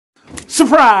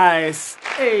Surprise!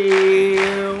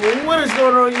 Hey, what is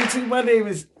going on YouTube? My name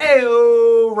is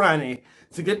Ayo Ronnie.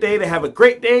 It's a good day to have a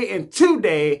great day, and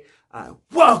today I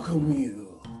welcome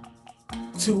you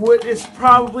to what is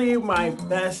probably my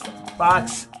best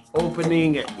box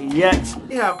opening yet.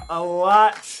 We have a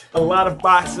lot of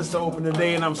boxes to open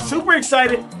today, and I'm super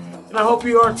excited, and I hope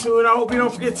you are too, and I hope you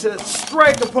don't forget to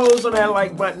strike a pose on that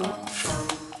like button.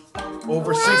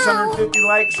 Over 650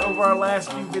 likes over our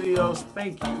last few videos.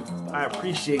 Thank you. I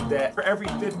appreciate that. For every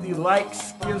 50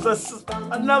 likes gives us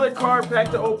another card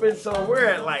pack to open. So we're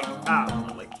at like, I don't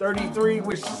know, like 33,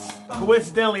 which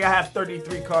coincidentally I have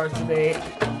 33 cards today.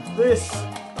 This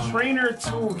Trainer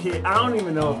Tool Kit, I don't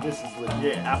even know if this is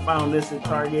legit. I found this at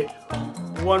Target.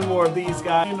 One more of these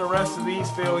guys. And the rest of these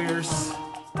failures,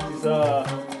 these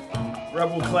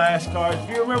Rwbwl Clash cards.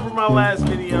 If you remember my last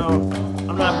video,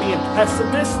 I'm not being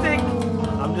pessimistic.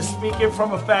 I'm just speaking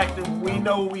from a fact that we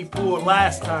know we pulled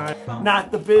last time,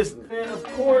 not the business. And of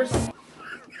course,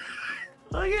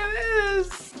 look at this.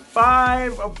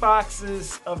 5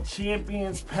 boxes of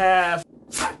Champions Path.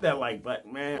 Tap that like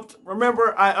button, man.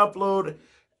 Remember, I upload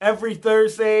every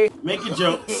Thursday. Making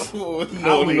jokes. No.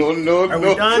 Are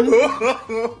we done?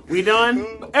 We done?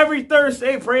 Every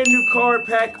Thursday, brand new card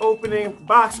pack opening,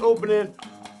 box opening,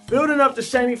 building up the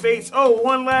shiny fates. Oh,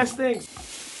 one last thing.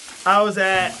 I was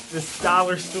at this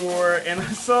dollar store and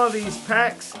I saw these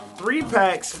packs, 3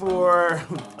 packs for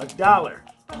 $1.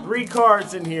 3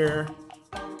 cards in here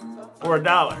for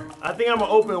 $1. I think I'm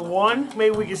gonna open one.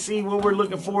 Maybe we can see what we're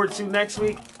looking forward to next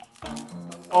week.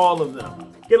 All of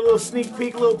them. Get a little sneak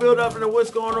peek, a little build up into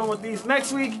what's going on with these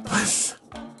next week. Let's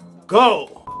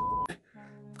go.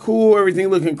 Cool, everything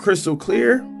looking crystal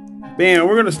clear. Bam,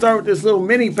 we're gonna start with this little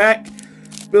mini pack.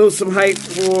 Build some hype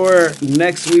for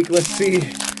next week. Let's see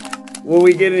what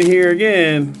we get in here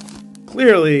again.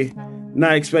 Clearly,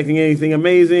 not expecting anything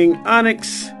amazing.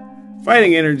 Onyx,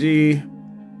 Fighting Energy,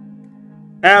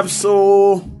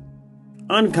 Absol,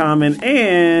 Uncommon,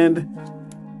 and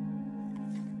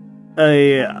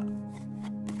a...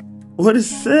 what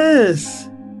is this?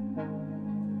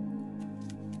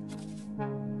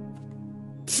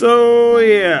 So,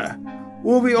 yeah.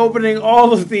 We'll be opening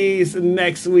all of these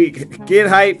next week. Get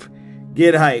hype.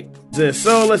 Get hype.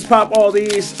 So let's pop all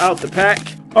these out the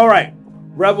pack. Alright,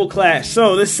 Rwbwl Clash.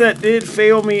 So this set did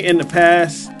fail me in the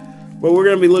past, but we're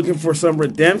going to be looking for some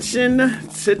redemption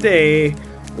today.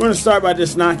 We're going to start by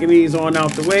just knocking these on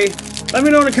out the way. Let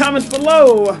me know in the comments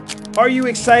below. Are you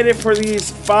excited for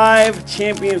these 5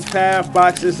 Champions Path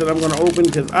boxes that I'm going to open?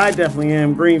 Because I definitely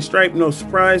am. Green stripe, no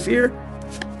surprise here.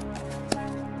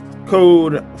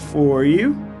 Code for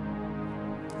you.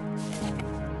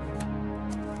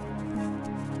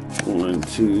 1,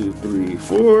 2, 3,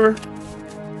 4.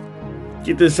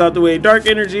 Get this out the way. Dark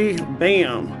Energy.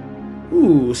 Bam.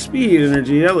 Ooh, Speed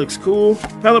Energy. That looks cool.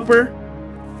 Pelipper.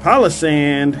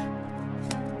 Palisand.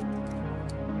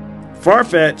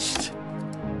 Farfetch'd.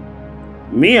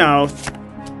 Meowth.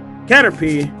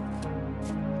 Caterpie.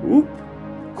 Ooh.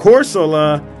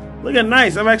 Corsola. Looking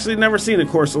nice. I've actually never seen a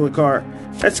Corsola card.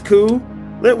 That's cool.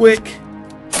 Litwick.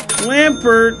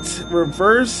 Lampert.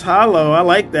 Reverse Hollow. I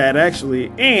like that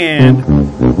actually. And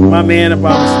my man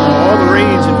about to smell all the rage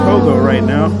in Pogo right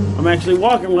now. I'm actually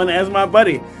walking one as my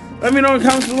buddy. Let me know in the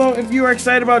comments below if you are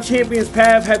excited about Champions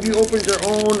Path. Have you opened your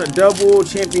own double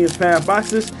Champions Path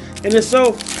boxes? And if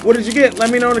so, what did you get?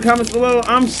 Let me know in the comments below.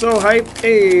 I'm so hyped.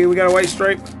 Hey, we got a white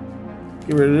stripe.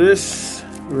 Get rid of this.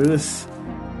 Get rid of this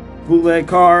bootleg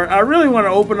card. I really want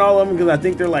to open all of them because I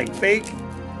think they're like fake.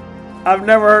 I've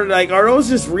never heard, like, are those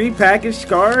just repackaged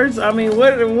cards? I mean,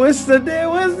 what's the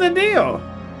deal? What's the deal?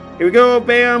 Here we go.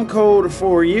 Bam, code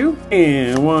for you.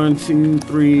 And 1, 2,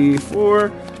 3,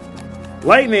 4.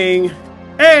 Lightning.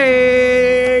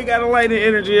 Hey, got a lightning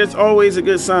energy. It's always a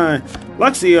good sign.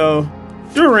 Luxio,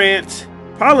 Durant,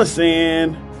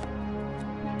 Palisand,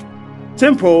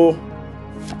 Temple.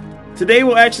 Today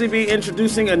we'll actually be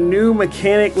introducing a new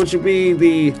mechanic, which will be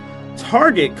the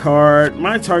target card.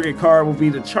 My target card will be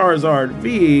the Charizard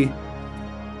V,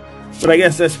 but I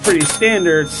guess that's pretty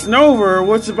standard. Snover.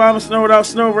 What's the bomb of Snow without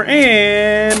Snover?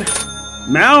 And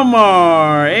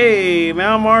Malmar. Hey,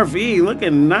 Malmar V,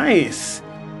 looking nice.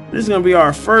 This is gonna be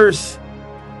our first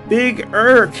big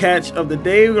catch of the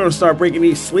day. We're gonna start breaking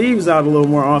these sleeves out a little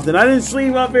more often. I didn't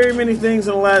sleeve up very many things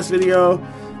in the last video.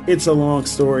 It's a long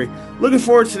story. Looking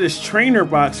forward to this trainer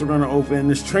box we're gonna open,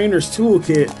 this Trainer's Tool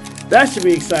Kit. That should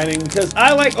be exciting because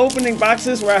I like opening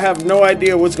boxes where I have no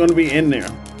idea what's going to be in there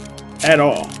at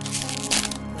all.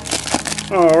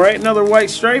 All right, another white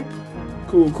stripe.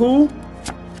 Cool, cool.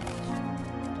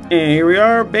 And here we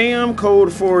are. Bam,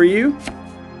 code for you.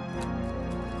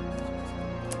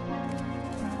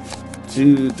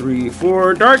 2, 3,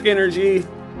 4. Dark Energy.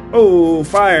 Oh,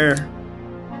 Fire.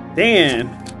 Dan.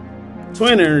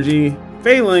 Twin Energy.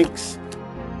 Phalanx.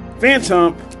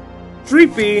 Phantom.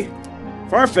 Dreepy.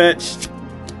 Farfetch'd.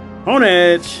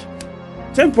 Honedge.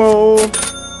 Tempo.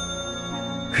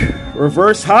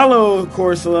 Reverse Hollow,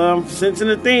 Corsola. I'm sensing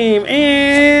a theme.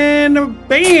 And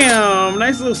bam!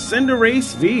 Nice little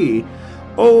Cinderace V.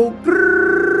 Oh,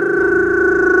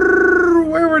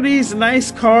 where were these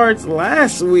nice cards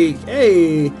last week?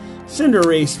 Hey,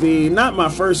 Cinderace V. Not my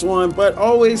first one, but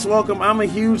always welcome. I'm a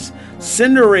huge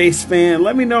Cinderace fan.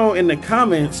 Let me know in the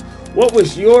comments, what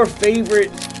was your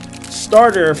favorite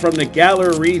starter from the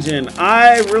Galar region?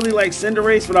 I really like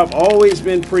Cinderace, but I've always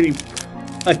been pretty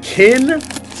akin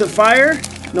to Fire.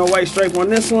 No white stripe on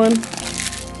this one.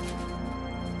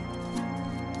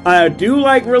 I do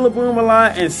like Rwbwl a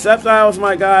lot, and Sceptile's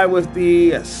my guy with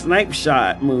the Snipe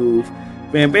Shot move.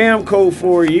 Bam Bam, code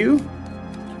for you.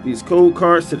 These code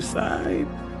cards to the side.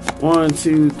 1,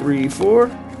 2, 3,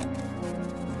 4.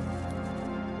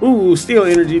 Ooh, Steel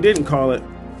Energy, didn't call it.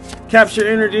 Capture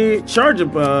Energy, Charge a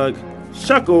Bug,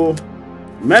 Shuckle,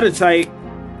 Metatite,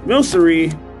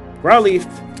 Milcery, Growlithe,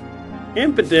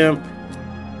 Impidimp,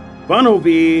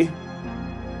 Bunnelby.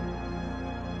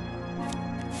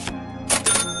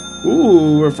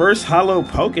 Ooh, Reverse Hollow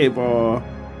Pokeball.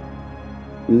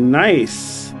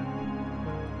 Nice.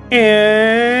 And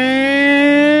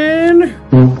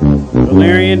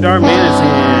Valerian Darmanitan.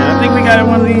 I think we got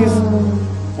one of these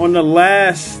on the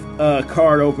last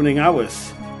card opening. I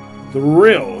was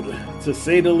thrilled, to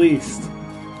say the least.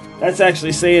 That's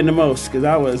actually saying the most, because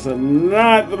I was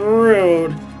not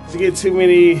thrilled to get too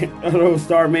many of those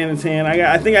Darmanitan.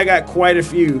 I think I got quite a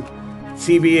few,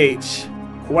 TBH,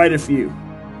 quite a few.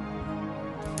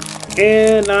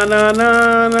 And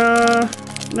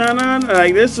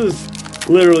like, this was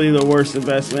literally the worst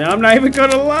investment. I'm not even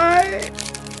gonna lie.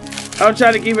 I'll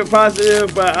try to keep it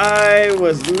positive, but I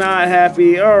was not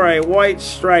happy. All right, white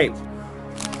stripe.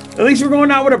 At least we're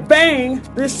going out with a bang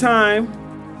this time.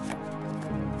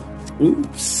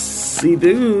 Oopsie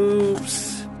doops.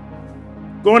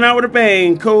 Going out with a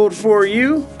bang. Code for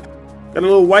you. Got a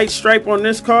little white stripe on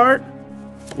this card.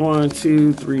 1,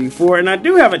 2, 3, 4. And I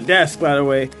do have a desk, by the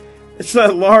way. It's a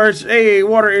large, hey,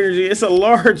 Water Energy. It's a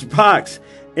large box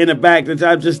in the back that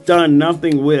I've just done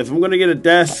nothing with. I'm going to get a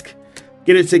desk,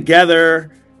 get it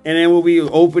together, and then we'll be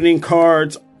opening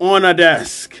cards on a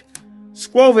desk.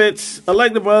 Squovitz,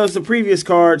 Electabuzz, the previous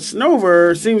card.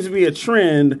 Snover seems to be a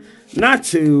trend. Not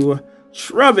to.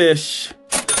 Trubbish.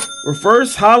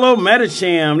 Reverse Hollow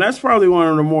Metacham. That's probably one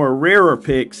of the more rarer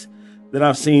picks that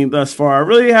I've seen thus far. I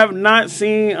really have not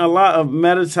seen a lot of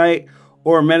Metatite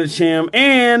or Metacham.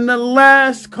 And the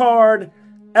last card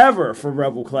ever for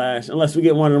Rwbwl Clash, unless we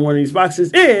get one of these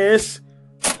boxes, is...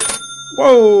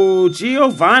 Whoa,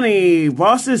 Giovanni.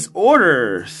 Boss's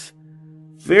Orders.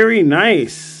 Very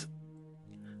nice.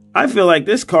 I feel like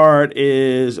this card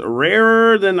is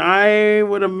rarer than I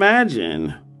would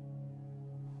imagine.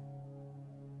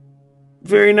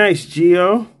 Very nice,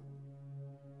 Gio.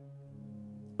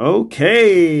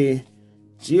 Okay.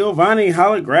 Giovanni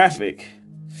holographic.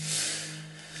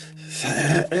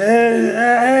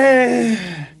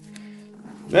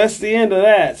 That's the end of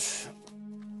that.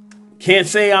 Can't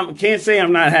say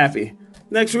I'm not happy.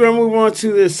 Next, we're gonna move on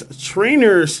to this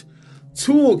Trainer's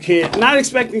Tool Kit. Not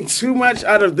expecting too much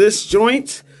out of this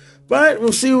joint, but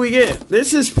we'll see what we get.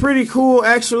 This is pretty cool,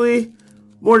 actually.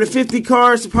 More than 50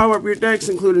 cards to power up your decks,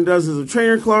 including dozens of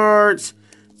trainer cards,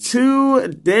 2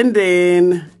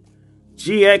 Denden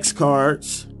GX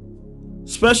cards,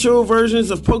 special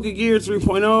versions of Pokegear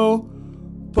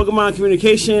 3.0, Pokemon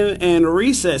Communication, and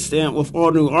Reset Stamp with all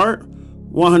new art,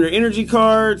 100 energy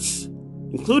cards,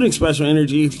 including special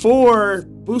energy, 4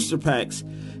 booster packs,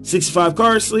 65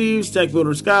 card sleeves, Deck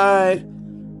Builder's Guide,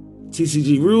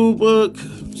 TCG Rulebook,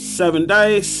 7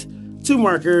 dice, 2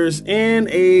 markers, and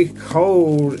a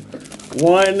code.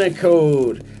 1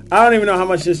 code. I don't even know how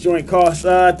much this joint costs.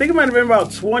 I think it might have been about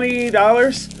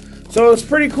 $20. So it's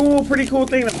pretty cool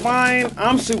thing to find.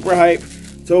 I'm super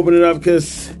hyped to open it up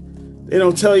because they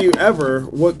don't tell you ever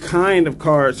what kind of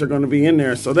cards are going to be in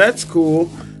there. So that's cool.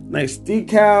 Nice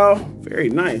decal. Very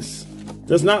nice.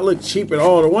 Does not look cheap at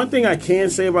all. The one thing I can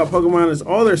say about Pokemon is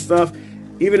all their stuff,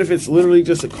 even if it's literally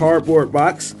just a cardboard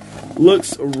box,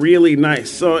 looks really nice.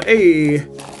 So, hey,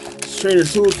 Trainer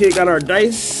Tool Kit, got our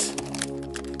dice.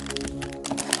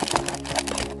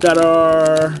 Got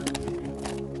our...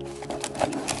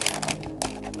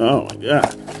 oh, my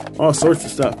God. All sorts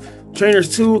of stuff.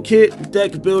 Trainer's Tool Kit,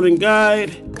 Deck Building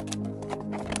Guide.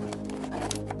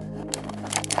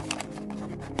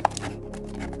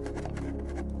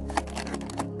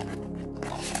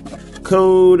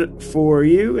 code for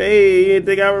you. Hey, I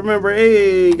think I remember.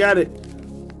 Hey, got it.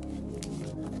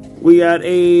 We got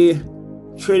a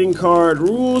trading card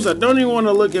rules. I don't even want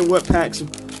to look at what packs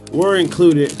were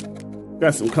included.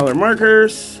 Got some color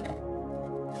markers.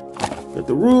 Got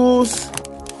the rules.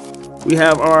 We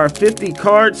have our 50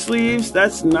 card sleeves.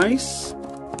 That's nice.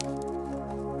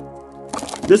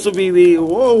 This will be the,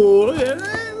 whoa, look at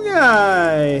that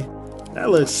guy. That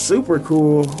looks super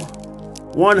cool.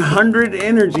 100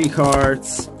 energy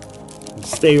cards.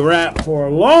 Stay wrapped for a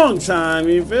long time,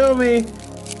 you feel me?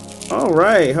 All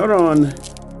right, hold on.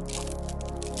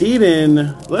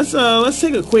 Eden, let's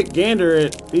take a quick gander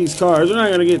at these cards. We're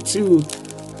not gonna get too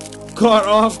caught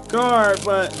off guard,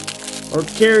 or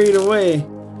carried away.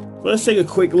 But let's take a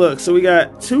quick look. So we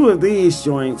got 2 of these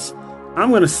joints.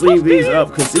 I'm gonna sleeve these up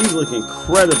because these look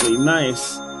incredibly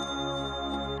nice.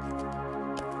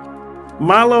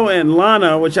 Malo and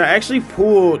Lana, which I actually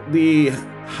pulled the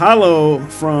holo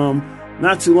from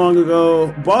not too long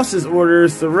ago. Boss's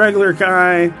orders, the regular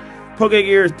kind.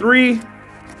 Pokegear 3,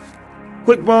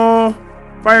 Quick Ball,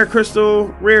 Fire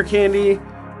Crystal, Rare Candy,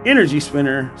 Energy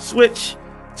Spinner, Switch,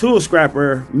 Tool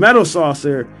Scrapper, Metal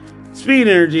Saucer, Speed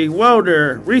Energy,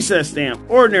 Welder, Reset Stamp,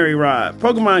 Ordinary Rod,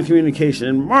 Pokemon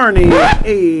Communication, Marnie,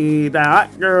 hey, the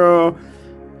hot girl,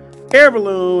 Air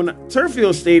Balloon,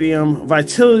 Turffield Stadium,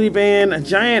 Vitality Band,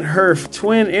 Giant Herf,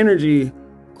 Twin Energy,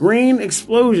 Green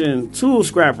Explosion, Tool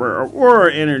Scrapper,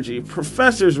 Aurora Energy,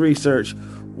 Professor's Research,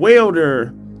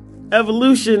 Welder,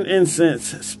 Evolution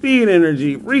Incense, Speed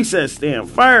Energy, Reset Stamp,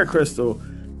 Fire Crystal,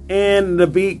 and the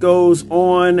beat goes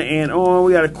on and on.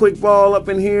 We got a Quick Ball up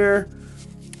in here.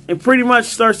 It pretty much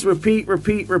starts to repeat.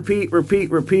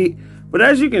 But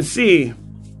as you can see,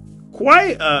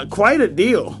 quite a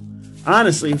deal,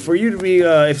 honestly, for you to be,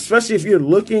 especially if you're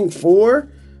looking for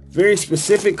very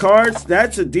specific cards.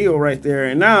 That's a deal right there.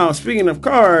 And now, speaking of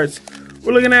cards,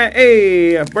 we're looking at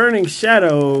a Burning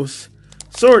Shadows,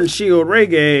 Sword and Shield,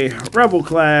 Reggae, Rwbwl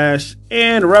Clash,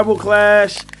 and Rwbwl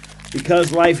Clash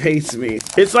because life hates me.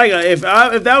 It's like if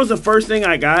that was the first thing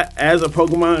I got as a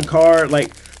Pokemon card,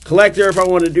 like collector, if I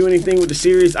want to do anything with the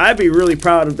series, I'd be really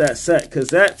proud of that set because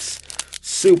that's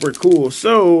super cool.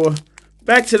 So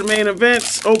back to the main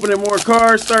events, opening more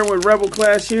cards, starting with Rwbwl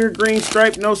Clash here, green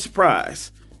stripe, no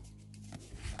surprise.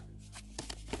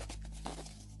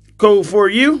 Code for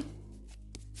you.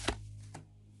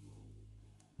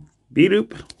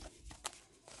 Beedoop.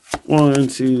 1,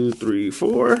 2, 3,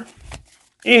 4.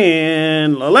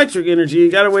 And electric energy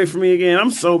got away from me again. I'm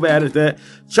so bad at that.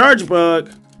 Charge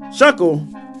Bug, Shuckle,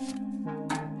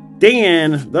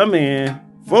 Dan the Man,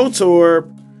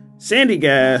 Voltorb,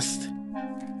 Sandygast,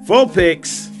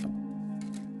 Vulpix,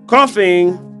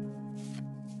 Coughing,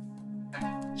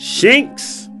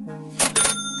 Shinx,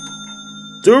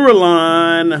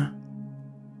 Duralon.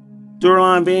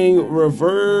 Duralon being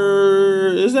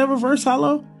reverse. Is that reverse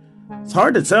holo? It's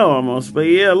hard to tell almost, but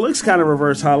yeah, it looks kind of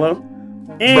reverse holo.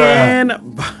 And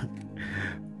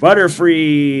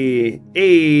Butterfree.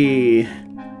 A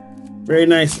very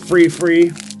nice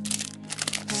free.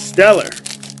 Stellar.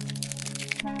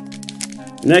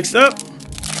 Next up,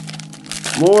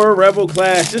 more Rwbwl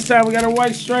Clash. This time we got a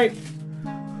white stripe.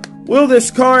 Will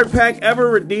this card pack ever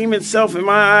redeem itself in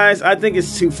my eyes? I think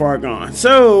it's too far gone.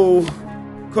 So,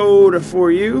 code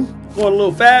for you. Going a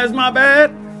little fast, my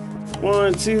bad.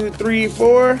 1, 2, 3,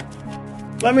 4.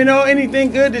 Let me know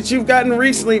anything good that you've gotten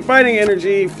recently. Fighting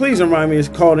Energy. Please remind me it's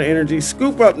called an Energy.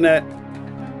 Scoop Up Net.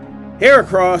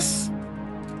 Heracross.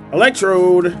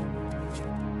 Electrode.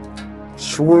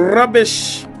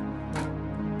 Shrubbish.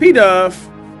 P-Duff.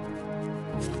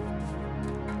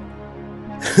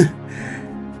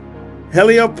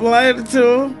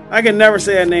 Helioplanetool. I can never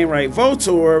say that name right.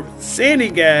 Voltorb.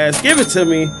 Sandygast. Give it to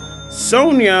me.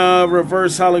 Sonia.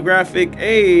 Reverse holographic.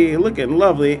 Hey, looking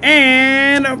lovely.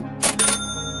 And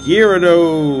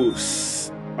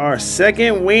Gyarados. Our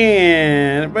second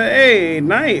win. But hey,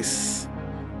 nice.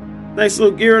 Nice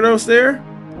little Gyarados there.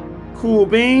 Cool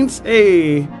beans.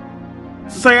 Hey.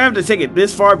 It's like I have to take it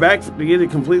this far back to get it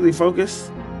completely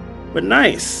focused. But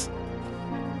nice.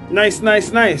 Nice.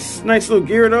 Nice little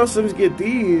Gyarados. Let's get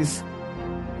these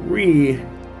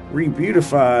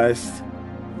re-beautified.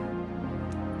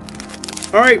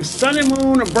 Alright, Sun and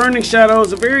Moon, Burning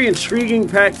Shadows. A very intriguing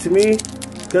pack to me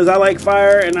because I like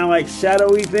fire and I like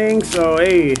shadowy things. So,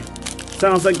 hey,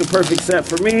 sounds like the perfect set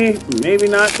for me. Maybe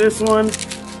not this one,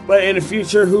 but in the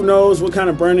future, who knows what kind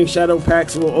of Burning Shadow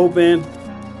packs will open.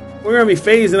 We're going to be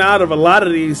phasing out of a lot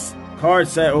of these card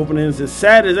set openings, as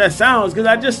sad as that sounds, because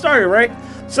I just started, right?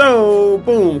 So,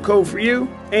 boom, code for you.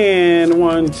 And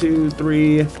 1, 2,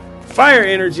 3, Fire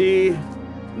Energy.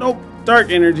 Nope,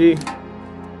 Dark Energy.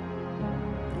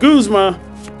 Guzma,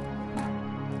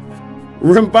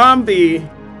 Rimbombi,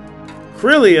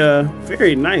 Krillia.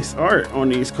 Very nice art on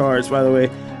these cards, by the way.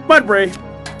 Mudbray,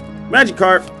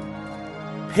 Magikarp,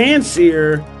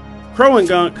 Panseer,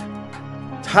 Crowengunk,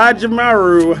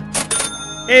 Tajimaru.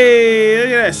 Hey, look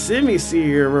at that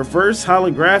Semi-Seer, reverse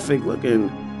holographic, looking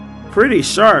pretty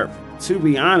sharp, to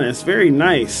be honest. Very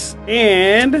nice.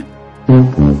 And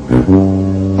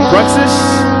Bruxish.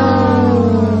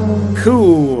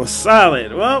 Cool,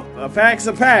 solid. Well, a pack's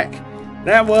a pack.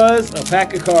 That was a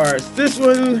pack of cards. This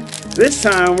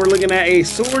time we're looking at a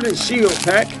Sword and Shield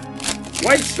pack.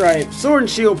 White Stripe. Sword and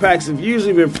Shield packs have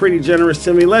usually been pretty generous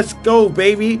to me. Let's go,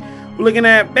 baby. We're looking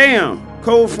at, bam,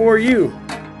 code for you.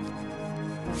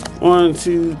 1,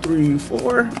 2, 3,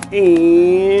 4.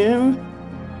 And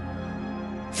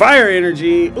Fire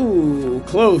Energy. Ooh,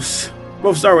 close.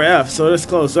 Both start with F, so that's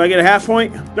close. So I get a half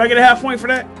point? Do I get a half point for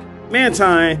that?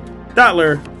 Mantine,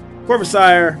 Dottler,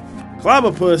 Corvisire,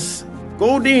 Clobbopus,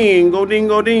 Goldeen,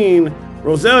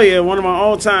 Roselia, one of my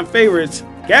all-time favorites,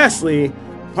 Ghastly,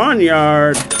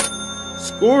 Ponyard,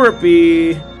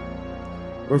 Scorpy,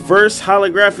 reverse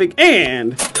holographic,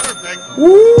 and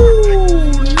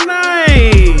ooh,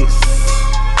 nice.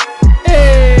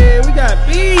 Hey, we got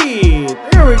B.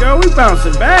 There we go. We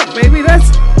bouncing back, baby.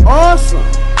 That's awesome.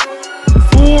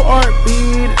 Full art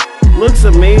bead. Looks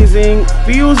amazing.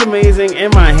 Feels amazing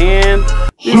in my hand.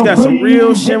 He's got some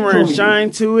real shimmer and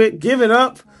shine to it. Give it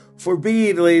up for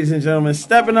bead, ladies and gentlemen.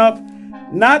 Stepping up.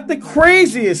 Not the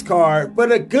craziest card,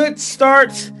 but a good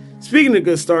start. Speaking of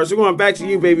good starts, we're going back to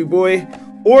you, baby boy.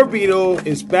 Orbeetle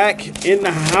is back in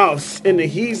the house in the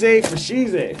Heeze for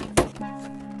Sheeze.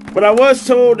 But I was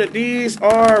told that these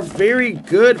are very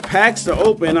good packs to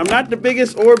open. I'm not the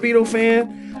biggest Orbeetle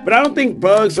fan, but I don't think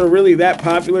bugs are really that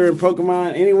popular in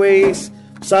Pokemon anyways.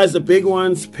 Besides the big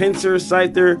ones, Pinsir,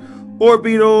 Scyther,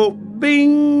 Orbeetle,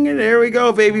 bing. There we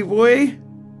go, baby boy.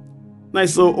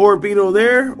 Nice little Orbeetle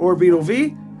there, Orbeetle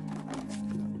V.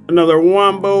 Another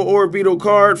Wombo Orbeetle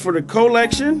card for the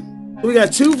collection. We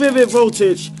got 2 Vivid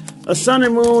Voltage, a Sun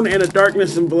and Moon, and a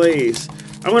Darkness and Blaze.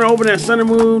 I'm going to open that Sun and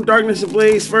Moon, Darkness and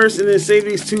Blaze first, and then save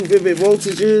these 2 Vivid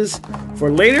Voltages for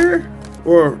later,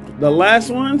 or the last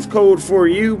ones. Code for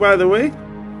you, by the way.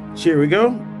 Here we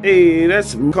go. Hey, that's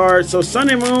some cards. So Sun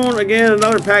and Moon, again,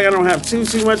 another pack I don't have too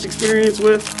much experience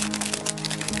with.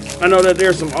 I know that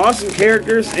there's some awesome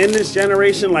characters in this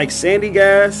generation, like Sandy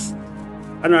Gas.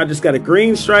 I know I just got a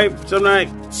green stripe, so I'm not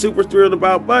super thrilled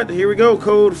about, but here we go.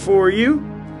 Code for you.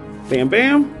 Bam,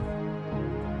 bam.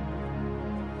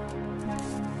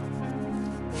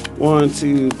 1,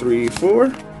 2, 3,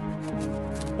 4.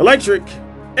 Electric.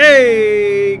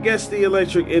 Hey, guess the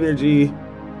electric energy.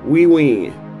 We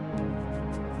win.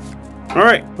 All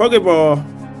right, Pokeball.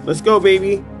 Let's go,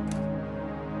 baby.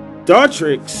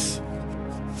 Dartrix.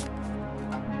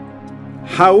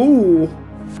 Hau.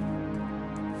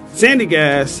 Sandy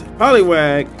Gas,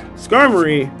 Poliwag,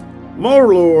 Skarmory,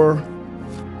 Morlor,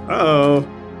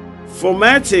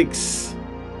 Fomantis.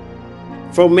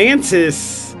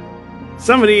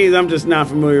 Some of these I'm just not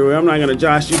familiar with. I'm not gonna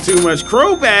josh you too much.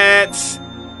 Crobats,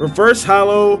 reverse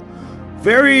hollow.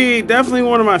 Definitely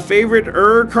one of my favorite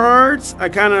cards. I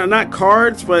kind of, not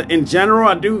cards, but in general,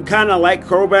 I do kind of like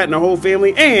Crobat and the whole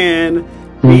family. And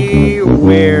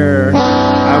beware.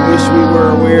 I wish we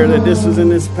were aware that this was in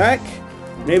this pack.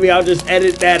 Maybe I'll just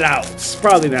edit that out.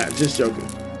 Probably not, just joking.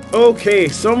 Okay,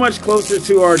 so much closer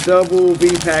to our double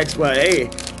V packs, but hey,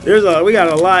 we got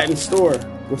a lot in store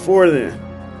before then.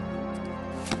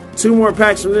 2 more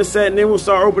packs from this set, and then we'll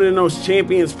start opening those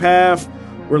Champions Path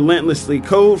relentlessly.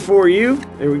 Code for you.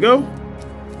 There we go.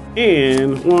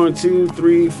 And 1, 2,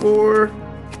 3, 4.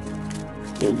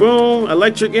 Boom, boom.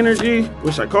 Electric Energy.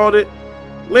 Wish I called it.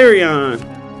 Larion.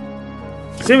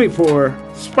 Simipour.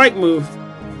 Spike Move.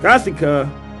 Gothika,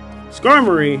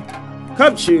 Skarmory,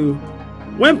 Cubchoo,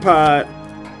 Wimpod,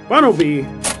 Bunnelby.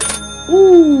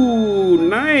 Ooh,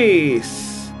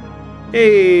 nice.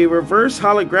 A reverse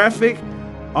holographic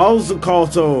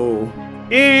Alzakalto.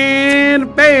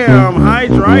 And bam,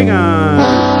 Hydreigon.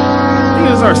 I think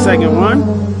it's our second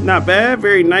one. Not bad.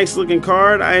 Very nice looking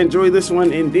card. I enjoy this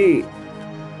one indeed.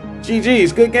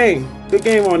 GG's. Good game. Good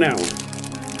game on that one.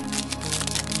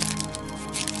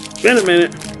 Been a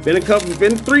minute. Been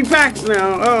 3 packs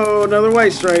now. Oh, another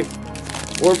White Stripe.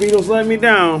 Orbeetle's letting me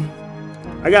down.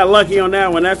 I got lucky on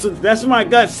that one. That's what my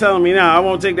gut's telling me now. I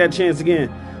won't take that chance again.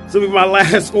 This will be my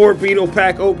last Orbeetle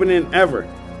pack opening ever.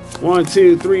 1,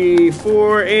 2, 3,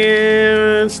 4,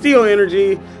 and Steel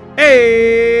Energy.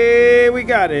 Hey, we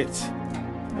got it.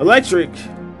 Electric,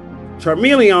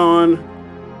 Charmeleon,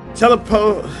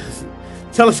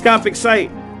 Telescopic Sight,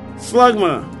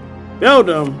 Slugma,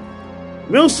 Beldum,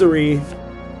 Milcery,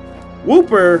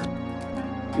 Wooper,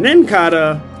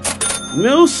 Nincada,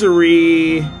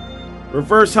 Milcery,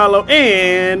 Reverse Hollow,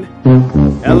 and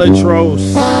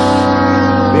Electros.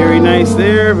 Very nice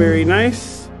there, very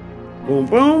nice. Boom,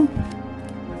 boom.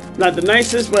 Not the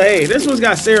nicest, but hey, this one's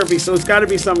got Celebi, so it's got to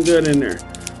be something good in there.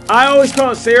 I always call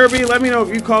it Celebi. Let me know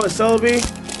if you call it Celebi.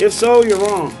 If so, you're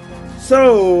wrong.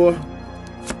 So,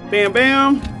 bam,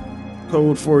 bam.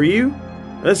 Code for you.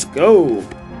 Let's go.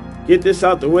 Get this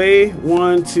out the way.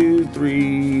 1, 2,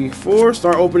 3, 4.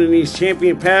 Start opening these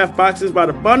Champion Path boxes by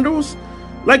the bundles.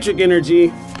 Electric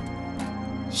Energy,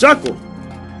 Shuckle,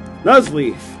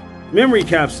 Nuzleaf, Memory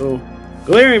Capsule,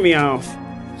 Galarian Meowth,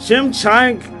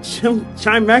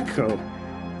 Chimecho,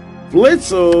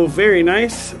 Blitzel, very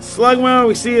nice. Slugma,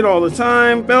 we see it all the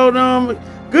time. Beldum,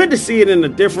 good to see it in a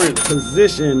different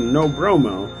position. No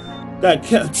bromo. Got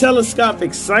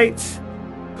Telescopic Sight,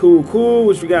 cool, cool,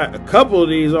 which we got a couple of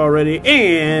these already.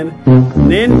 And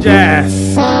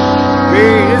Ninjask.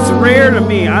 It's rare to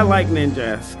me. I like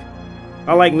Ninjask.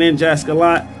 I like Ninjask a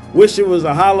lot. Wish it was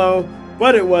a holo,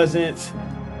 but it wasn't.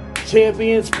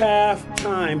 Champions Path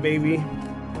time, baby.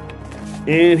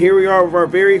 And here we are with our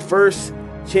very first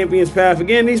Champions Path.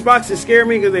 Again, these boxes scare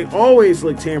me because they always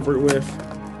look tampered with.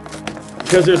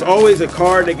 Because there's always a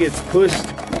card that gets pushed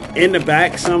in the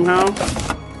back somehow.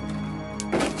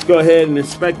 Let's go ahead and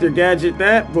Inspector Gadget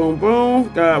that. Boom,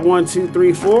 boom. Got 1, 2,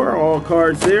 3, 4. All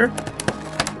cards there.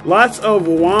 Lots of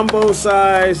wombo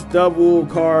size double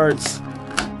cards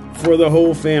for the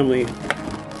whole family.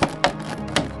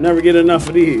 Never get enough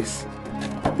of these.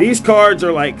 These cards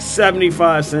are like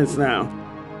 75 cents now.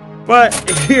 But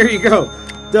here you go.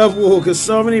 Double, because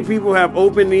so many people have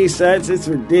opened these sets. It's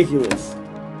ridiculous.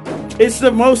 It's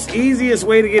the most easiest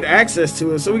way to get access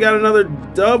to it. So we got another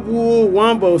double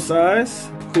wombo size.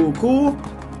 Cool, cool.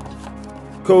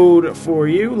 Code for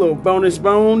you. Little bonus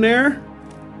bone there.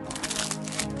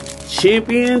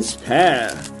 Champions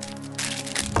Path.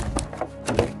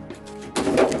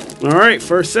 Alright,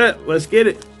 first set. Let's get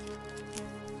it.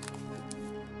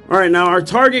 Alright, now our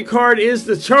target card is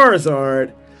the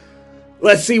Charizard.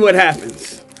 Let's see what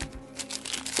happens.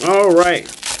 Alright.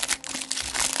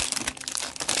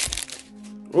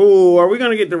 Oh, are we going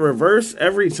to get the reverse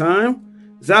every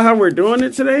time? Is that how we're doing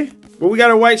it today? Well, we got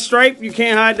a white stripe. You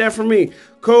can't hide that from me.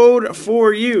 Code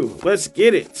for you. Let's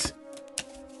get it.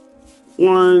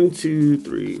 1, 2,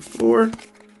 3, 4.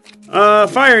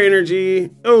 Fire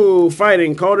Energy. Oh,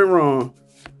 fighting. Called it wrong.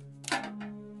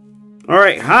 All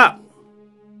right, Hop.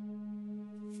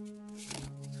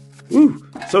 Ooh,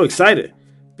 so excited.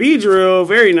 Beedrill,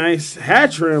 very nice.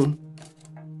 Hatchrim.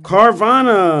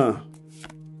 Carvana.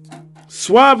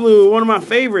 Swablu, one of my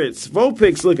favorites.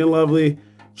 Vulpix looking lovely.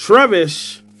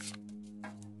 Trubbish.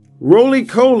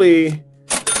 Roly-Coly.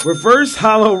 Reverse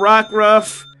Hollow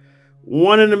Rockruff.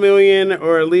 1 in a million,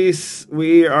 or at least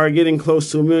we are getting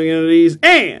close to 1 million of these.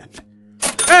 And,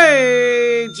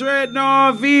 hey,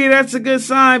 Dreadnought V, that's a good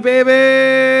sign,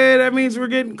 baby. That means we're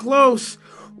getting close.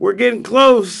 We're getting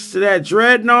close to that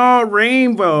Dreadnought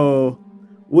Rainbow.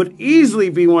 Would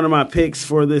easily be one of my picks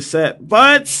for this set,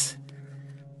 but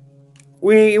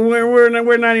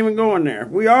we're not even going there.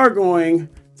 We are going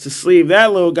to sleeve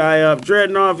that little guy up.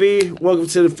 Dreadnought V, welcome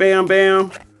to the fam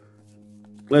bam.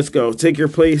 Let's go. Take your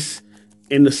place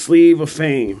in the sleeve of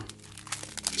fame.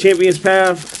 Champions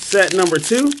Path set number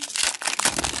 2.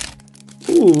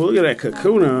 Ooh, look at that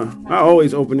Kakuna. I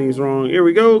always open these wrong. Here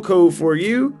we go. Code for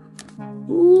you.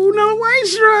 Ooh, another white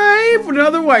stripe.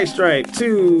 Another white stripe.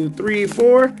 2, 3,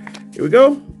 4. Here we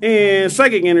go. And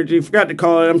Psychic Energy. Forgot to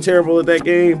call it. I'm terrible at that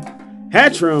game.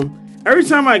 Hatchrim. Every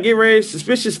time I get ready,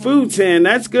 Suspicious Food Tin.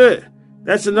 That's good.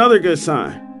 That's another good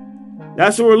sign.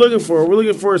 That's what we're looking for. We're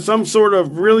looking for some sort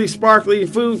of really sparkly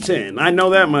food tin. I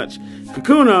know that much.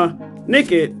 Kakuna,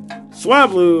 Nickit,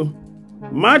 Swablu,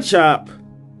 Machop,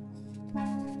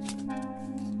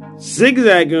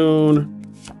 Zigzagoon,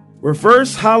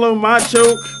 Reverse Hollow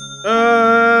Machoke.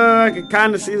 I can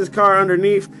kind of see this card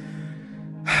underneath.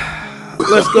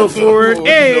 Let's go forward.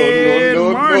 And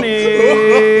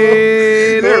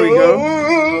Marnie. There we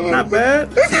go. Not bad.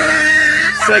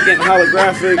 Second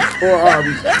holographic, or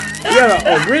we got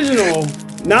an original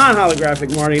non-holographic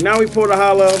Marnie. Now we pulled a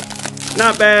holo.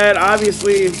 Not bad,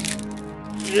 obviously.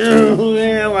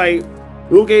 Yeah, like,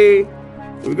 okay.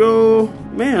 Here we go.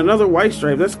 Man, another white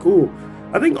stripe. That's cool.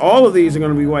 I think all of these are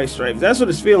going to be white stripes. That's what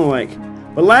it's feeling like.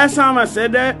 But last time I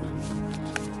said that,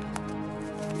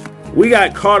 we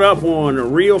got caught up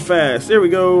on real fast. There we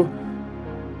go.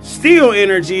 Steel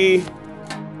Energy,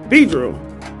 Beedrill,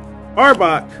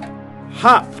 Arbok,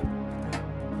 Hop,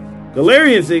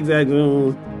 Galarian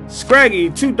Zigzagoon, Scraggy,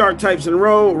 2 dark types in a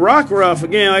row. Rockruff,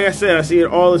 again, like I said, I see it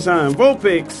all the time.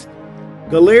 Vulpix,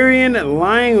 Galarian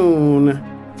Lion,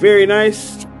 very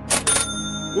nice.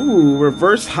 Ooh,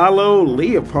 reverse hollow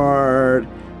Leopard.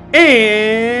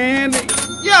 And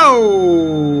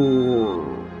yo,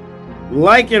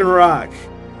 Lycanroc.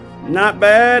 Not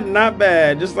bad, not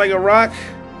bad. Just like a rock,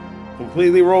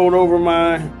 completely rolled over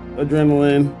my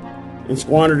adrenaline and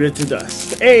squandered it to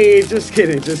dust. Hey, just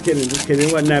kidding, just kidding, just kidding.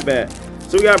 It wasn't that bad.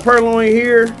 So we got Purloin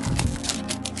here.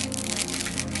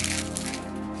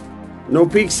 No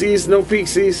Pixies, no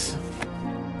Pixies.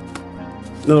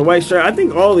 Another white stripe. I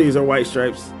think all these are white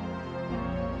stripes.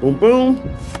 Boom, boom.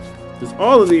 Because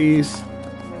all of these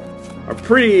are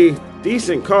pretty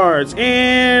decent cards.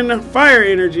 And Fire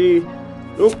Energy.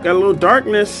 Oh, got a little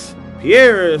darkness.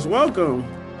 Pierre is welcome.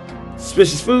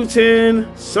 Suspicious Food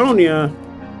Tin. Sonia.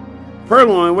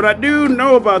 Purloin. What I do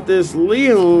know about this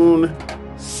Leon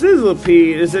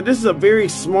Sizzlepede is that this is a very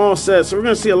small set, so we're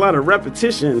going to see a lot of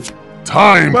repetition.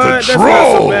 Time but to that's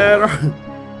troll! Not so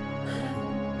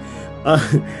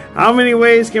bad. How many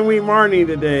ways can we Marnie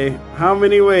today? How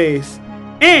many ways?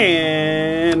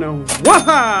 And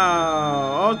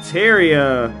wow!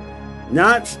 Altaria.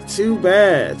 Not too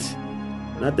bad.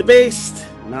 Not the best.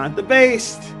 Not the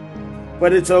best.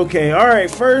 But it's okay.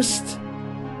 Alright, first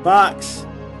box.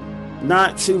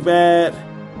 Not too bad.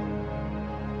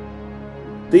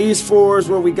 These 4 is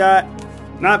what we got.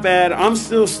 Not bad. I'm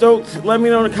still stoked. Let me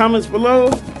know in the comments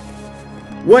below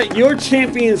what your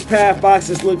Champions Path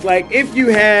boxes look like. If you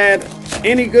had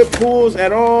any good pulls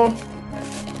at all.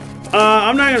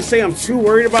 I'm not going to say I'm too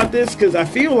worried about this because I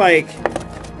feel like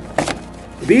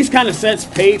these kind of sets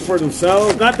pay for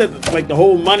themselves. Not that like the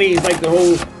whole money is like the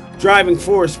whole driving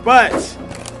force, but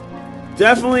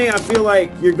definitely I feel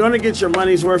like you're going to get your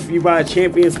money's worth if you buy a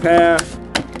Champions Path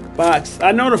box.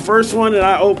 I know the first one that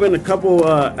I opened a couple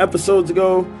episodes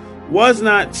ago was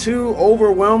not too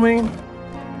overwhelming,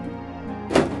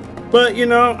 but you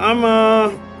know, I'm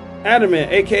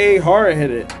adamant, aka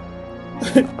hard-headed.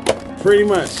 Pretty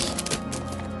much.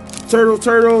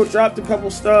 Turtle dropped a couple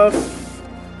stuff.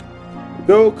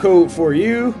 Go code for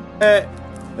you. A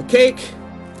cake.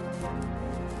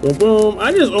 Boom boom.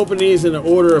 I just opened these in the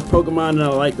order of Pokemon that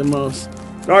I like the most.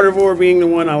 Gardevoir being the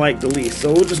one I like the least.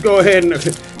 So we'll just go ahead and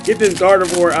get this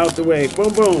Gardevoir out the way.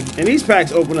 Boom, boom. And these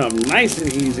packs open up nice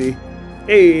and easy.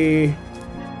 Hey.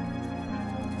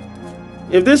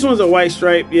 If this one's a white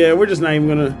stripe, yeah, we're just not even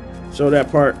going to show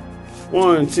that part.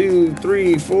 1, 2,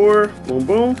 3, 4. Boom,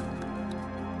 boom.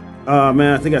 Oh,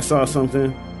 man, I think I saw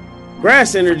something.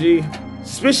 Grass Energy.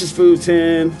 Suspicious Food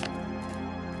Tin.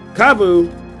 Kabu.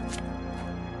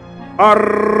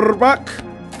 Arbok.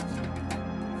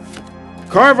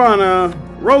 Carvana,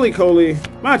 Roly-Coly,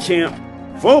 Machamp,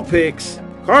 Vulpix,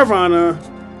 Carvana,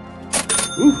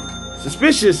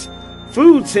 Suspicious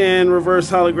Food Tin, Reverse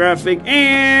Holographic,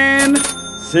 and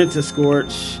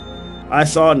Centiskorch. I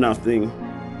saw nothing.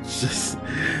 Just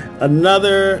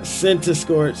another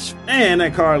Centiskorch. Man,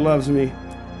 that card loves me.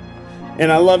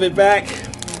 And I love it back.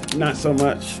 Not so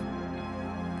much.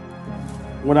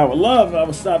 What I would love, I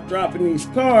would stop dropping these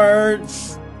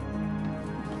cards.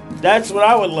 That's what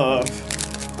I would love.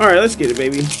 All right, let's get it,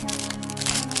 baby.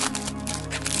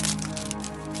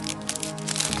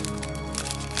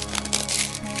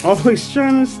 Always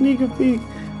trying to sneak a peek.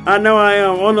 I know I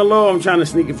am. On the low, I'm trying to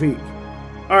sneak a peek.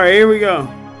 All right, here we go.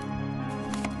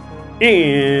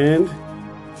 And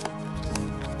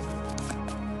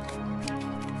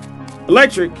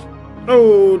Electric.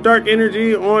 Oh, Dark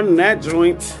Energy on that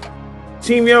joint.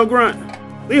 Team Yell Grunt.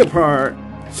 Leopard.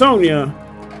 Sonia.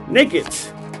 Naked.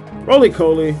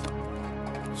 Roly-Coly.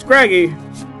 Scraggy,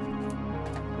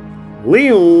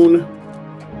 Leon,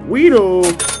 Weedle,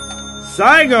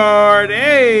 Zygarde.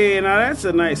 Hey, now that's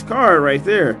a nice card right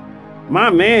there. My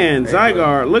man,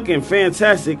 Zygarde, looking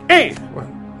fantastic. And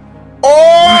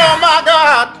oh my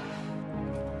God!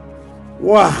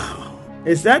 Wow,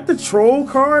 is that the troll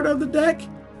card of the deck?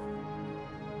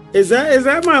 Is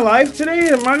that my life today?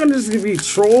 Am I gonna just be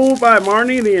trolled by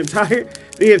Marnie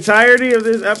the entirety of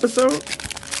this episode?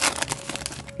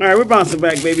 All right, we're bouncing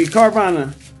back, baby.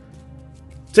 Carvana,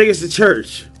 take us to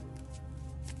church.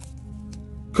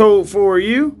 Code for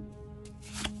you.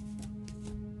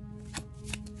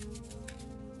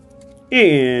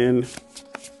 And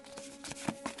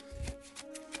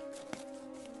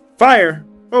Fire.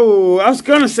 Oh, I was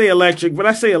going to say electric, but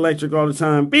I say electric all the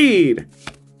time. Bead.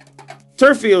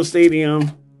 Turffield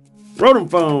Stadium. Rotom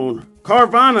Phone.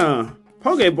 Carvana.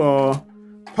 Pokeball.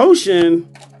 Potion.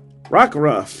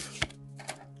 Rockruff.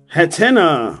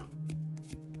 Hatena.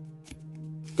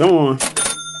 Go on.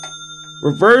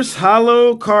 Reverse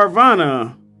Hollow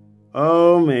Carvana.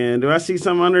 Oh, man. Do I see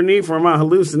something underneath or am I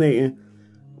hallucinating?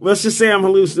 Let's just say I'm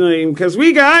hallucinating because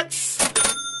we got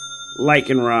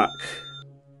Lycanroc.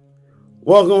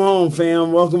 Welcome home,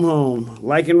 fam. Welcome home.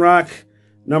 Lycanroc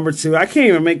number 2. I can't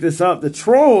even make this up. The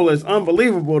troll is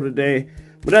unbelievable today,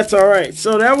 but that's all right.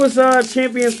 So that was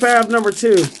Champions Path number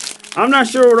 2. I'm not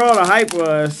sure what all the hype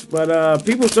was, but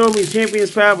people told me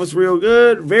Champions Path was real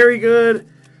good. Very good.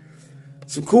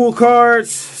 Some cool cards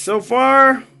so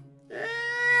far.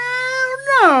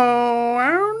 I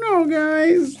don't know,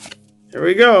 guys. Here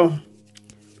we go.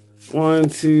 1,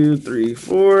 2, 3,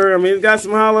 4. I mean, it's got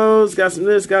some hollows, got some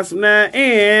this, got some that,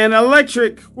 and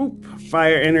electric. Whoop,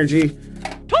 fire energy.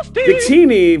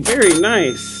 Victini, very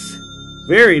nice.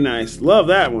 Very nice. Love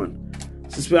that one.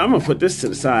 I'm going to put this to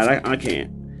the side. I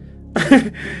can't.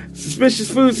 Suspicious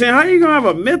Food saying, how are you going to have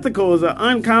a mythical as an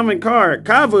uncommon card?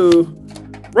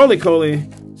 Kabu, Roly-Coly,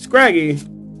 Scraggy,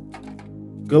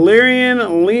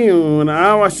 Galarian Leon.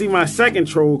 Oh, I see my second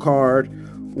troll card.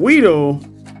 Weedle,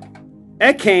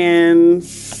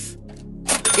 Ekans,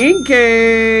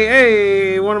 Inkay.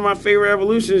 Hey, one of my favorite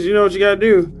evolutions. You know what you gotta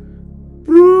do.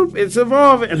 Boop, it's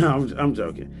evolving. No, I'm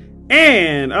joking.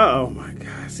 And, oh my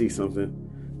God, I see something.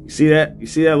 You see that? You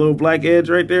see that little black edge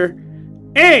right there?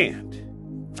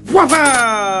 And,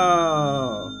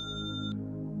 wow!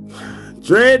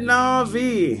 Dreadnought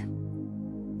V.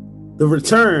 The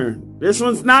return. This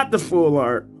one's not the full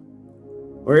art.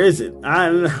 Or is it? I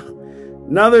don't know.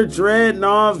 Another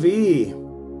Dreadnought V.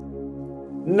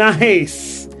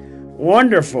 Nice.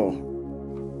 Wonderful.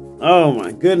 Oh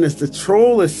my goodness. The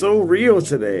troll is so real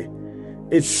today.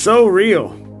 It's so real.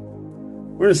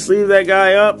 We're going to sleeve that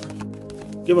guy up.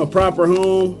 Give him a proper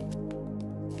home.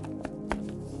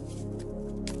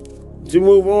 To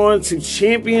move on to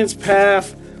Champions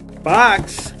Path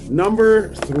box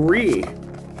number 3.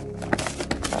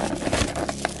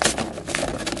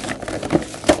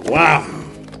 Wow.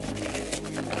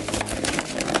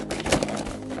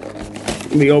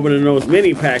 I'll be opening those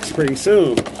mini packs pretty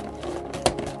soon.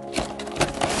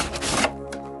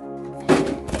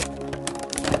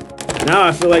 Now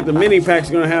I feel like the mini packs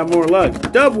are going to have more luck.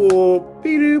 Rwbwl.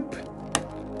 Beep-doop.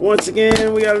 Once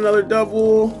again, we got another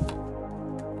Rwbwl.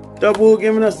 Rwbwl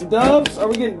giving us the dubs. Are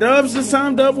we getting dubs this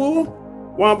time, Rwbwl?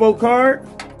 Wombo card.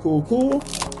 Cool, cool.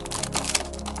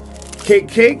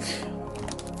 Cake.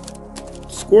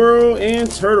 Squirrel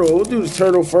and turtle. We'll do the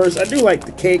turtle first. I do like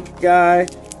the cake guy.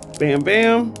 Bam,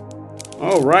 bam.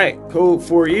 All right. Code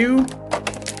for you.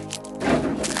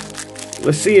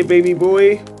 Let's see it, baby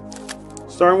boy.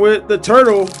 Starting with the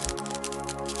turtle.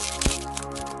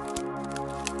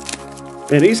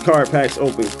 Man, these card packs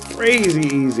open crazy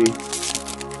easy.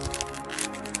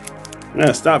 I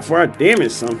gotta stop before I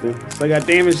damage something. It's like I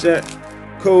damaged that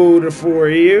code for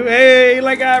you. Hey,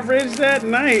 like I bridged that.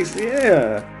 Nice.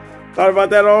 Yeah. Thought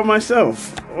about that all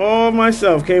myself. All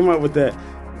myself came up with that.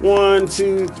 1,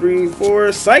 2, 3,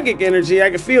 4. Psychic energy. I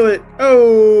can feel it.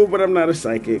 Oh, but I'm not a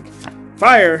psychic.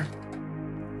 Fire.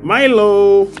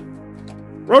 Milo.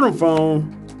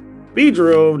 Rotom-Phone.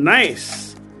 Beedrill.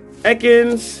 Nice.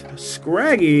 Ekans.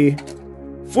 Scraggy.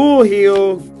 Full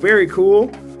heal. Very cool.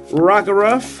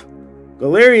 Rockruff.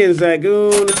 Galarian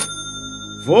Zagoon.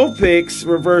 Vulpix.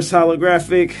 Reverse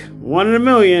holographic. 1 in a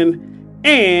million.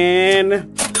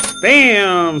 And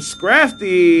bam!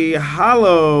 Scrafty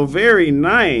Hollow. Very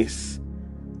nice.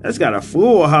 That's got a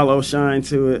full hollow shine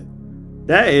to it.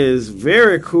 That is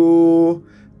very cool.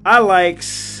 I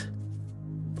likes.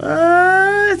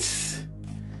 But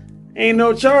ain't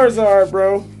no Charizard,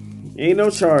 bro. Ain't no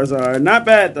Charizard. Not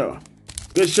bad though.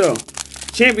 Good show.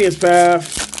 Champions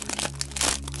Path.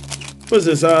 What's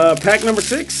this? Pack number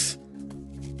 6?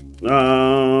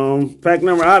 Pack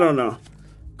number, I don't know.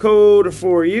 Code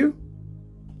for you.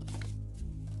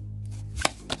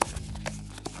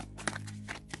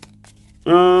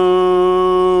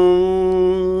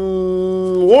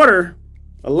 Water.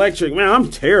 Electric. Man, I'm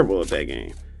terrible at that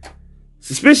game.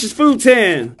 Suspicious Food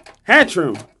 10.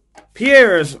 Hatchram.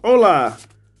 Pierre's. Ola.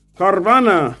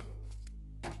 Carvana.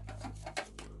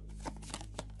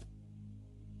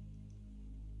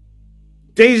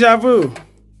 Deja Vu.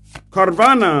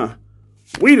 Carvana.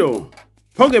 Weedle.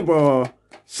 Pokeball.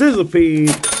 Sizzlepede.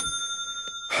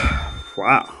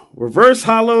 Wow. Reverse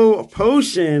Hollow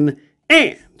Potion.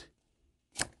 And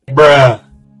Bruh.